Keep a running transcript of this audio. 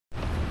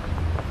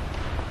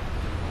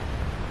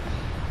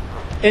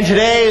In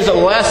today's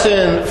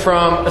lesson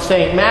from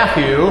St.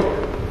 Matthew,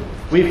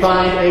 we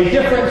find a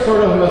different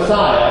sort of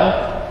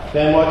Messiah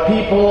than what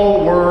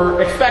people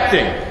were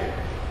expecting.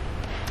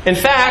 In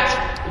fact,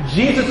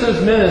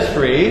 Jesus'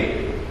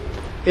 ministry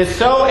is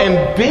so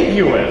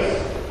ambiguous,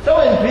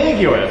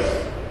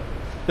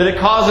 that it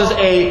causes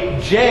a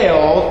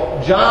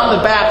jailed John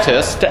the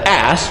Baptist to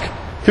ask,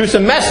 through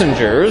some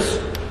messengers,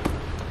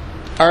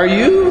 "Are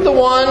you the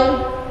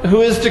one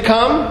who is to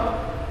come?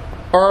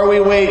 Or are we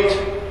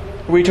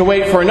to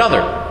wait for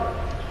another?"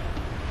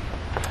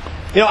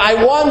 I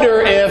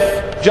wonder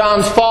if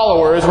John's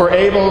followers were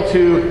able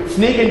to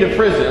sneak into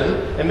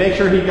prison and make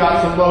sure he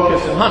got some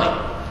locusts and honey.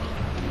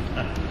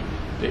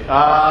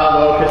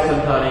 Locusts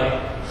and honey.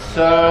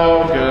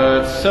 So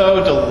good,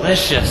 so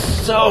delicious,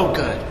 so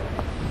good.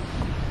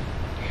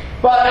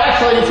 But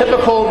actually, in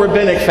typical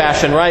rabbinic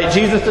fashion, right,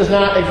 Jesus does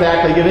not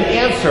exactly give an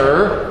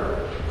answer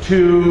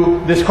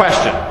to this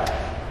question.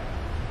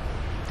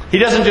 He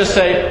doesn't just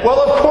say,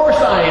 "Well, of course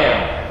I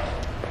am."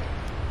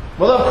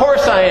 Well, of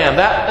course I am.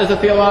 That is a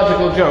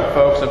theological joke,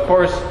 folks. Of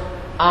course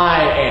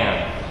I am.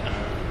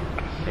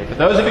 Okay, for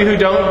those of you who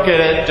don't get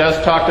it,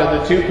 just talk to the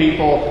two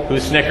people who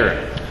snicker.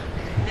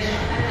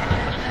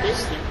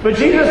 But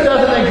Jesus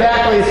doesn't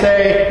exactly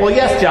say, "Well,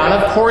 yes, John,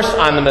 of course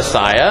I'm the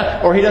Messiah."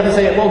 Or he doesn't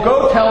say, "Well,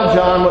 go tell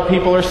John what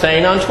people are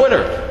saying on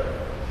Twitter,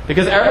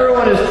 because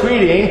everyone is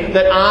tweeting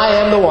that I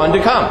am the one to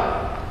come."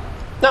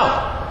 No.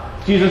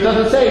 Jesus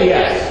doesn't say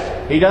yes.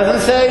 He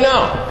doesn't say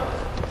no.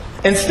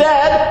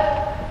 Instead,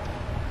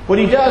 what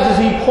he does is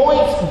he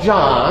points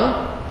John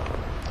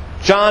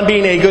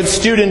being a good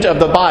student of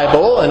the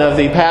Bible and of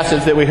the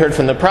passage that we heard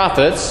from the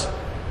prophets,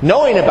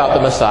 knowing about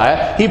the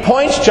Messiah, he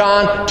points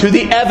John to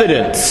the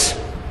evidence.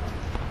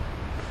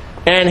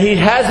 And he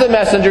has the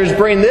messengers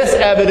bring this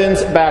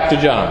evidence back to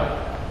John.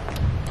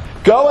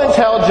 "Go and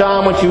tell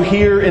John what you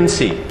hear and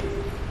see.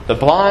 The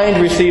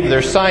blind receive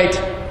their sight,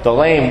 the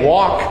lame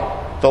walk,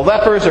 the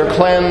lepers are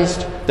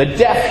cleansed, the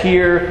deaf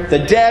hear, the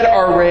dead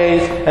are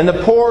raised, and the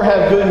poor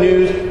have good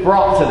news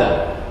brought to them.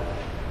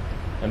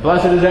 And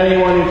blessed is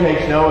anyone who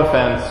takes no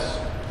offense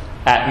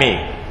at me."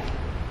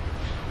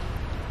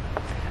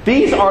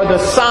 These are the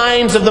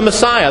signs of the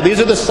Messiah. These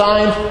are the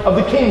signs of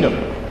the kingdom.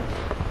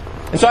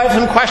 And so I have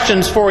some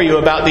questions for you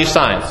about these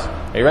signs.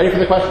 Are you ready for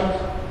the questions?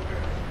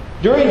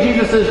 During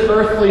Jesus'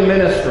 earthly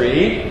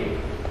ministry,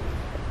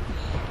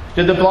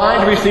 did the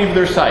blind receive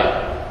their sight?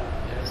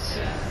 Yes.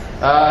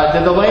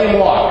 Did the lame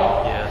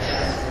walk? Yes.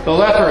 The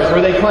lepers,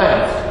 were they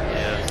cleansed?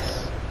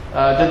 Yes.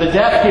 Did the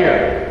deaf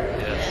hear?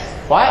 Yes.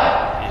 What?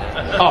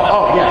 Yes.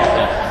 Oh, yes.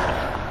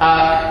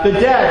 The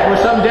dead, were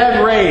some dead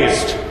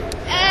raised?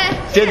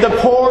 Did the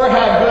poor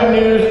have good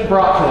news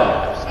brought to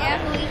them?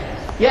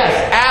 Yes,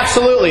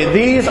 absolutely.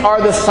 These are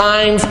the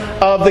signs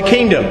of the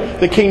kingdom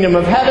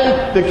of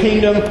heaven, the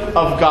kingdom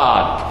of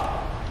God.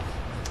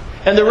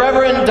 And the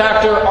Reverend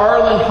Dr.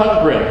 Arlen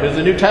Huntgren, who's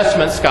a New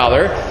Testament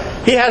scholar,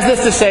 he has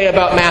this to say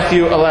about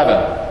Matthew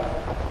 11.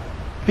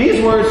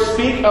 These words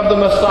speak of the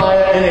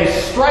Messiah in a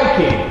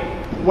striking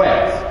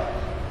way.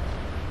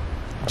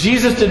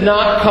 Jesus did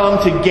not come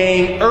to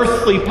gain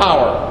earthly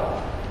power.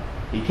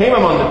 He came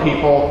among the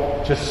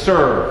people to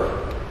serve,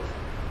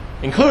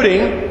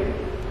 including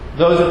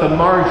those at the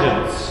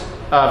margins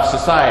of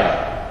society.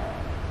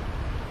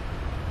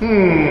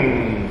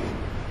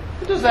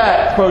 What does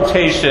that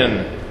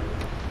quotation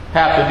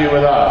have to do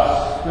with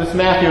us? This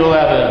Matthew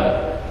 11.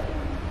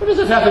 What does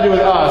this have to do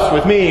with us,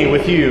 with me,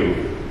 with you?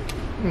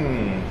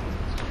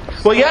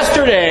 Well,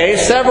 yesterday,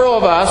 several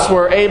of us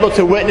were able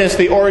to witness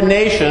the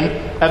ordination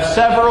of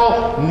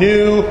several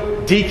new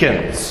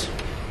deacons.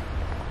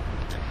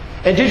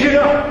 And did you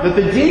know that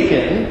the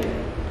deacon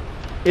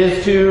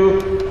is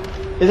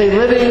a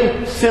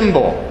living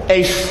symbol,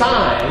 a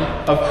sign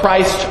of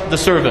Christ the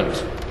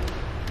servant.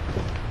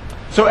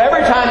 So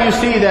every time you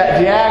see that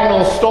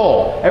diagonal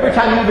stole, every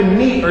time you even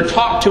meet or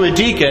talk to a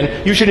deacon,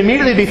 you should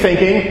immediately be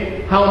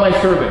thinking, how am I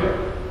serving?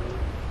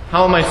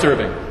 How am I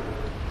serving?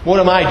 What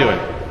am I doing?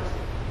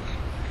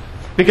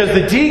 Because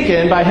the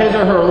deacon, by his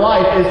or her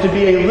life, is to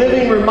be a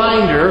living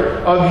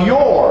reminder of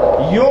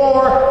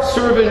your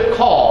servant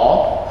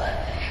call,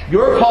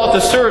 your call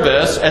to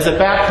service as a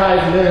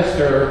baptized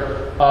minister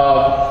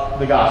of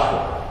the gospel.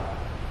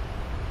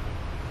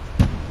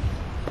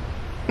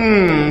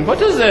 What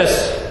does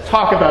this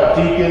talk about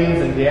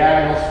deacons and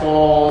diagonal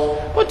stalls?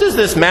 What does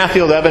this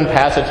Matthew 11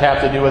 passage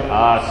have to do with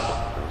us?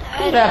 What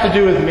does it have to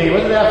do with me?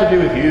 What does it have to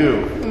do with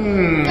you?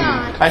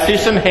 I see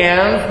some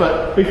hands,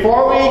 but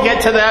before we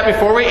get to that,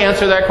 before we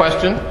answer that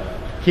question,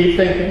 keep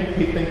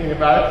thinking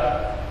about it.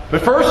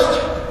 But first,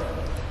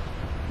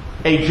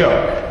 a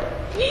joke.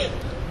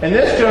 And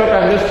this joke,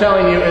 I'm just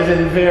telling you, is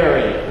in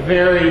very,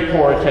 very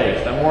poor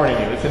taste. I'm warning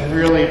you, it's in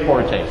really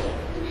poor taste.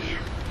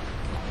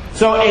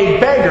 So a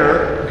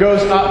beggar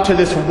goes up to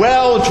this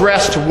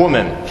well-dressed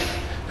woman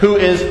who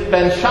has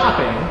been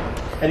shopping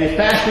at a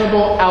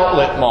fashionable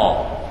outlet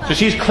mall. So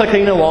she's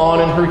clicking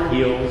along in her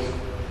heels.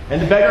 And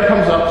the beggar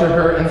comes up to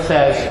her and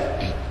says,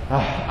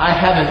 "I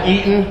haven't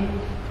eaten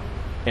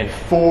in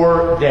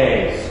 4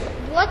 days."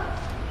 What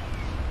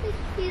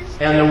is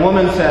And the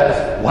woman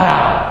says,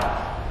 wow,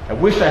 I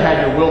wish I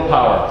had your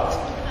willpower.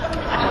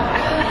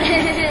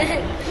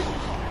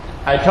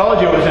 I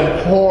told you it was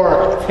in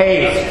poor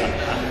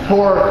taste.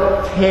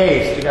 Poor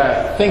taste. You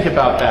gotta think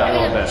about that a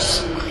little bit.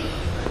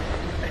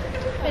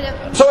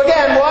 So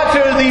again, what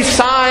do these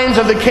signs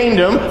of the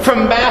kingdom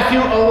from Matthew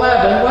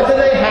 11, what do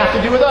they have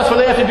to do with us? What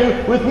do they have to do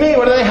with me?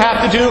 What do they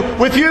have to do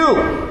with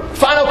you?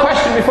 Final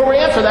question before we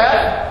answer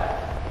that.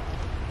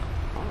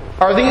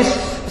 Are these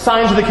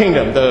signs of the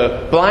kingdom,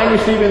 the blind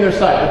receiving their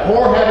sight, the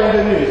poor having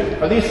good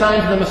news, are these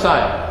signs of the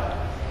Messiah?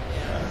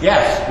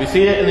 Yes, we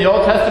see it in the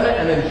Old Testament,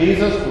 and then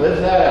Jesus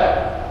lives that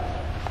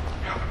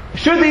out.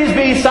 Should these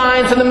be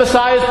signs of the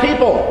Messiah's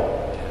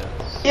people?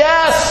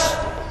 Yes!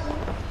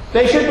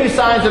 They should be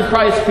signs of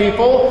Christ's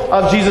people,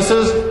 of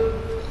Jesus'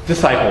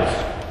 disciples.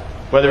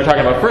 Whether we're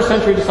talking about first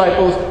century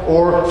disciples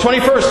or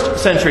 21st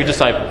century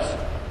disciples.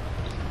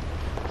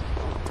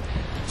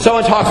 So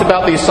it talks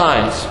about these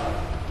signs.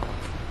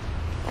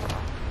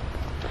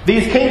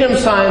 These kingdom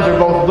signs are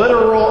both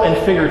literal and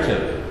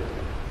figurative,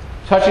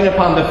 touching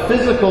upon the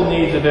physical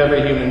needs of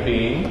every human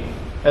being,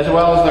 as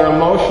well as their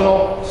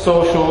emotional,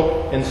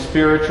 social, and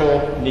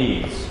spiritual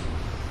needs.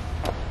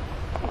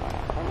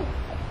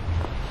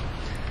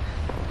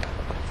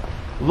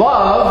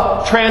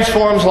 Love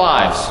transforms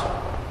lives.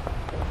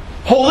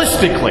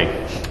 Holistically.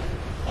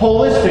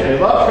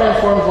 Love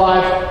transforms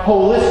lives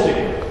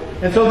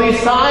holistically. And so these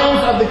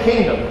signs of the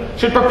kingdom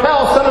should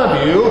propel some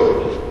of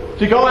you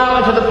to go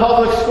out into the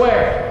public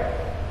square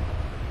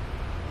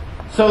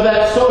so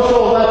that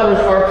social lepers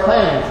are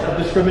cleansed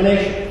of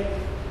discrimination.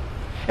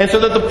 And so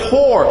that the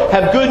poor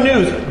have good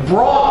news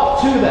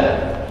brought to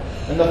them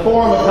in the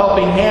form of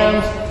helping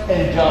hands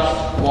and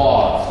just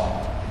laws.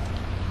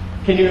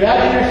 Can you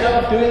imagine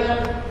yourself doing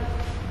that?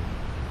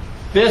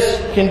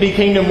 This can be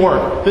kingdom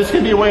work. This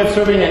can be a way of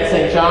serving at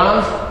St.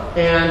 John's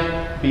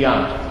and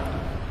beyond.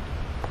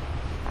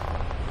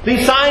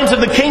 These signs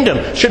of the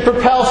kingdom should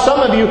propel some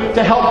of you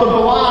to help the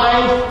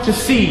blind to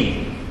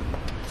see.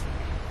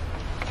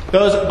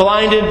 Those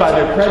blinded by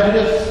their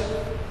prejudice,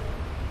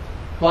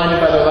 blinded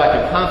by their lack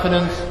of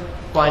confidence,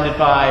 blinded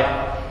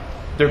by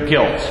their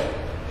guilt.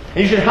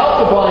 And you should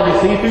help the blind to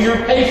see through your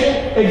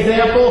patient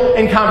example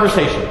and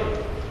conversation.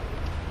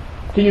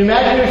 Can you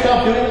imagine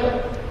yourself doing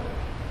that?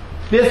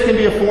 This can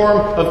be a form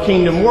of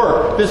kingdom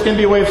work. This can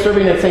be a way of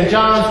serving at St.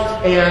 John's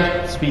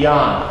and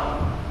beyond.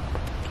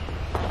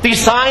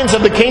 These signs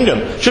of the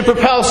kingdom should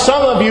propel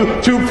some of you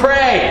to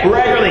pray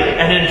regularly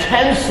and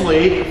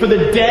intensely for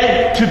the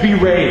dead to be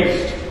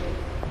raised.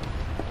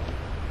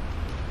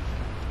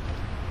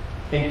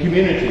 In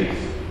communities,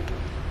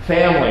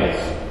 families,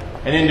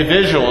 and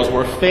individuals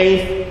where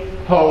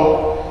faith,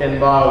 hope,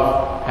 and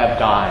love have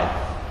died.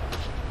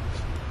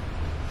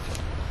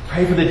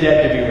 Pray for the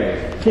dead to be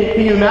raised.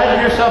 Can you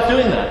imagine yourself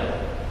doing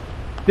that?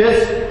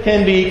 This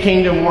can be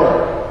kingdom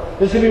work.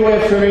 This can be a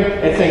way of serving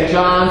at St.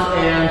 John's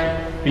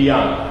and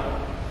beyond.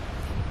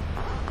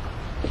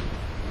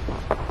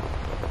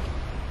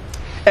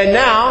 And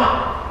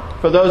now,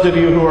 for those of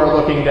you who are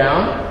looking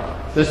down,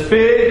 this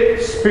big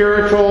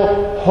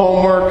spiritual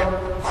homework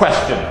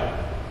question.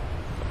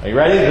 Are you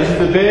ready? This is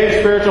the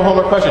big spiritual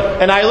homework question.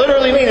 And I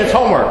literally mean it's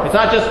homework. It's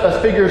not just a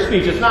figure of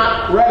speech. It's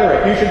not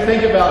rhetoric. You should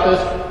think about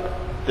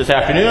this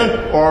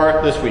afternoon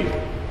or this week.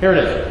 Here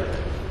it is.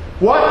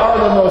 What are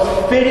the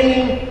most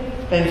fitting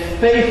and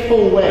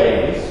faithful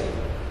ways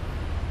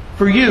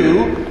for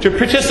you to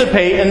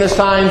participate in the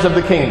signs of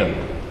the kingdom?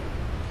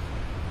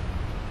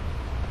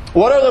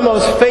 What are the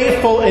most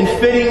faithful and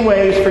fitting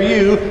ways for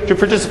you to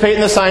participate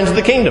in the signs of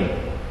the kingdom?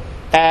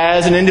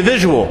 As an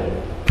individual,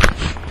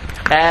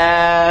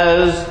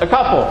 as a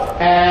couple,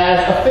 as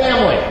a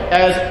family,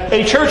 as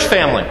a church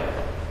family.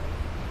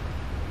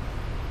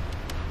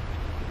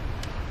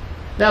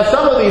 Now,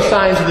 some of these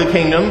signs of the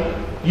kingdom,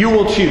 you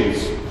will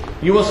choose.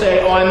 You will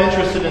say, I'm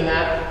interested in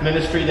that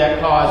ministry, that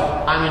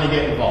cause, I'm going to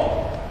get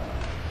involved.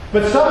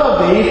 But some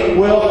of these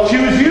will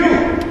choose you.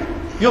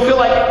 You'll feel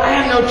like, I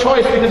have no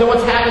choice because of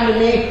what's happened to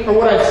me or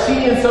what I've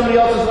seen in somebody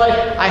else's life.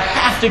 I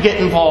have to get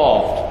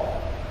involved.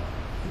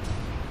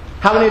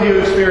 How many of you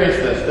experience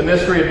this? The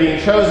mystery of being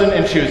chosen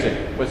and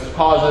choosing with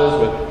causes,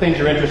 with things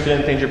you're interested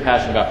in, things you're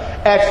passionate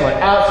about. Excellent.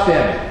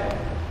 Outstanding.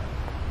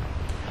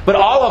 But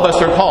all of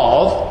us are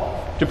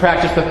called to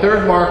practice the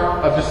third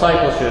mark of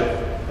discipleship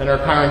in our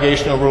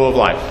congregational rule of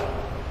life,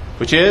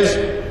 which is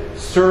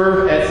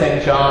serve at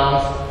St.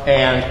 John's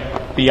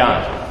and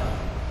beyond.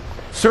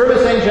 Serve at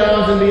St.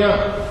 John's and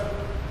beyond.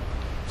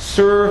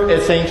 Serve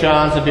at St.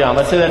 John's and beyond.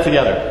 Let's say that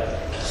together.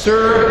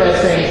 Serve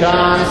at St.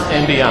 John's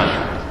and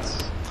beyond.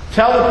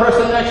 Tell the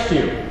person next to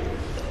you.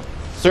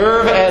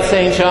 Serve at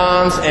St.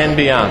 John's and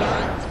beyond.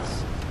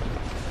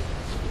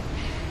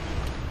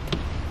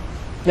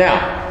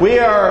 Now, we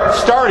are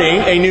starting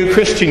a new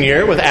Christian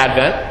year with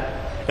Advent,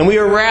 and we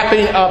are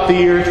wrapping up the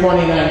year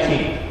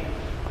 2019.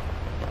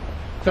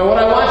 So what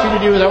I want you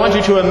to do is I want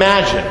you to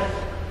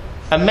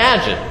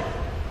imagine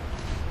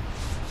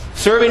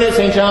serving at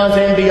St. John's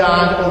and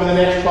beyond over the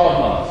next 12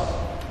 months.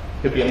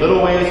 Could be in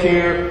little ways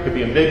here, could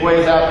be in big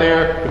ways out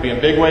there, could be in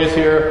big ways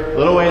here,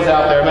 little ways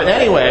out there. But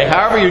anyway,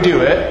 however you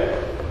do it,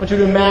 I want you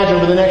to imagine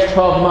over the next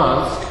 12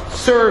 months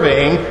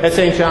serving at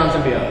St. John's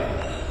and beyond.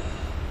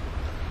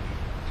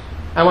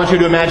 I want you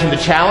to imagine the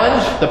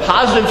challenge, the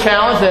positive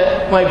challenge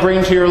that might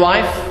bring to your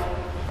life,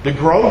 the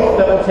growth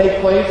that will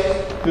take place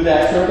through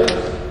that service.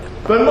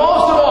 But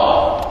most of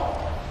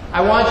all,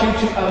 I want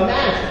you to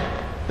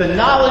imagine the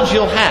knowledge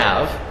you'll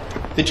have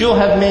that you'll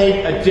have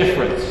made a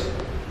difference.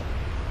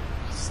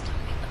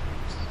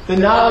 The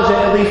knowledge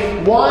that at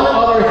least one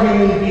other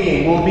human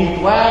being will be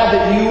glad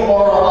that you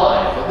are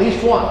alive, at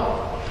least one,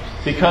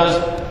 because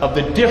of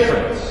the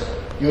difference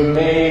you have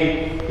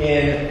made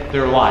in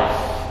their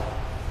life.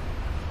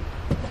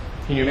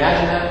 Can you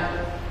imagine that?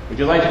 Would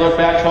you like to look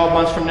back 12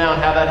 months from now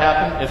and have that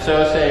happen? If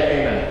so,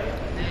 say amen.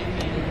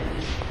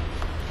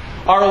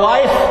 Our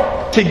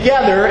life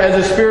together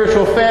as a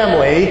spiritual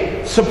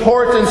family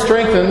supports and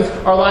strengthens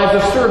our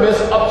lives of service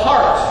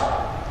apart.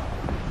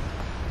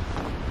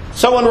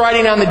 Someone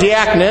writing on the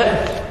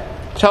diaconate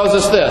tells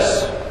us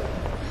this.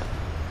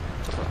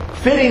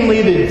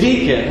 Fittingly, the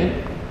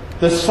deacon,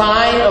 the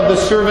sign of the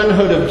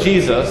servanthood of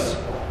Jesus,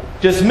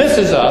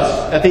 dismisses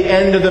us at the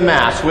end of the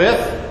Mass with,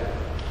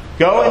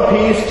 "Go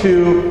in peace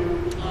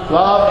to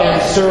love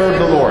and serve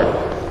the Lord."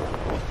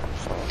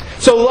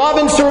 So love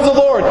and serve the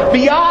Lord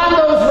beyond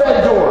those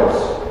red doors.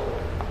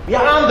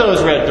 Beyond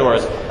those red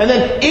doors. And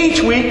then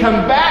each week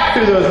come back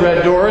through those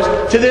red doors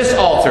to this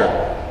altar.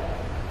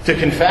 To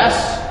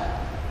confess,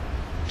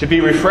 to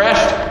be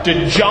refreshed,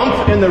 to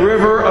jump in the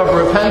river of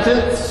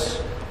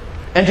repentance,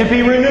 and to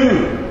be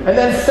renewed, and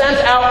then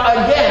sent out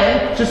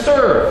again to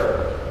serve.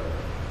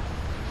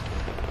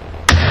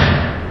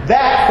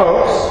 That,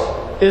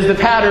 folks, is the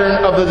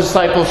pattern of the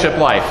discipleship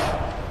life.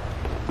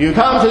 You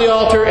come to the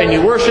altar and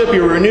you worship,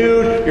 you're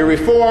renewed, you're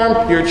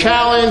reformed, you're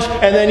challenged,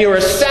 and then you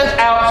are sent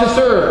out to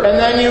serve. And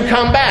then you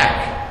come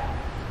back,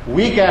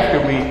 week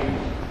after week,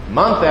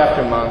 month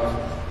after month,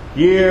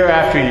 year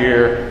after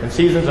year, in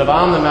seasons of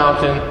on the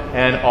mountain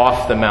and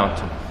off the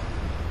mountain.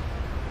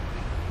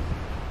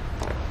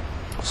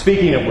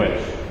 Speaking of which,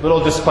 little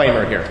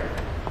disclaimer here.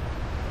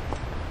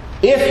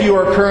 If you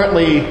are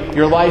currently,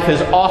 your life is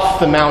off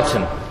the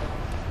mountain,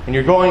 and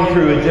you're going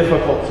through a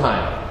difficult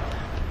time,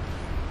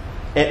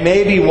 it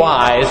may be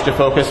wise to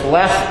focus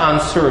less on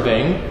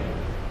serving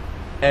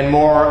and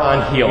more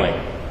on healing.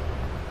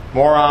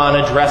 More on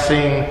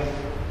addressing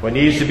what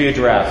needs to be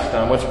addressed,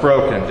 on what's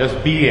broken,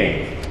 just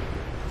being.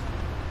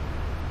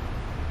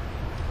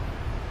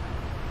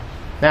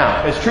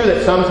 Now, it's true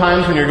that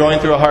sometimes when you're going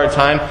through a hard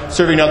time,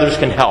 serving others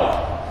can help.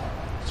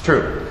 It's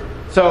true.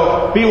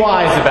 So be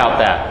wise about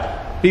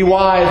that. Be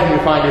wise when you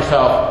find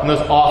yourself in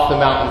those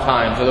off-the-mountain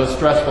times or those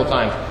stressful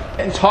times.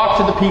 And talk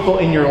to the people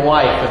in your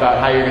life about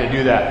how you're going to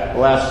do that.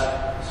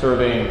 Less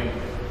serving,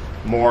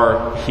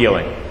 more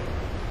healing.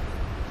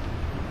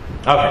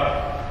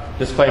 Okay.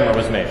 Disclaimer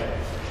was made.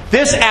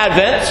 This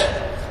Advent,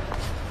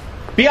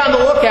 be on the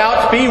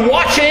lookout, be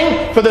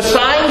watching for the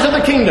signs of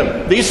the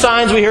kingdom. These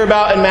signs we hear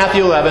about in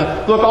Matthew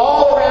 11. Look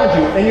all around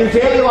you in your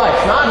daily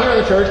life, not here in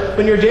the church,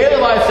 but in your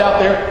daily lives out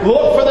there.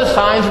 Look for the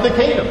signs of the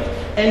kingdom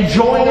and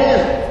join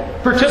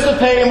in.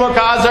 Participate in what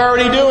God's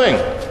already doing.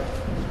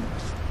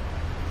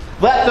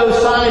 Let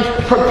those signs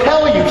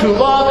propel you to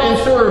love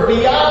and serve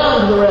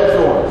beyond the red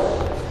doors.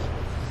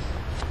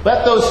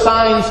 Let those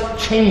signs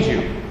change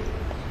you,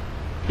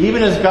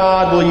 even as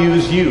God will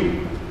use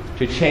you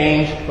to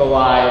change the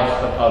lives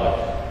of others.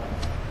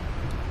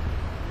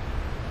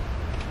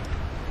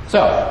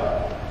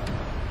 So,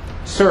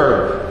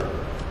 serve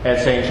at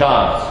St.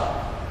 John's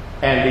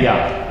and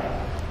beyond.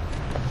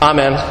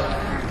 Amen.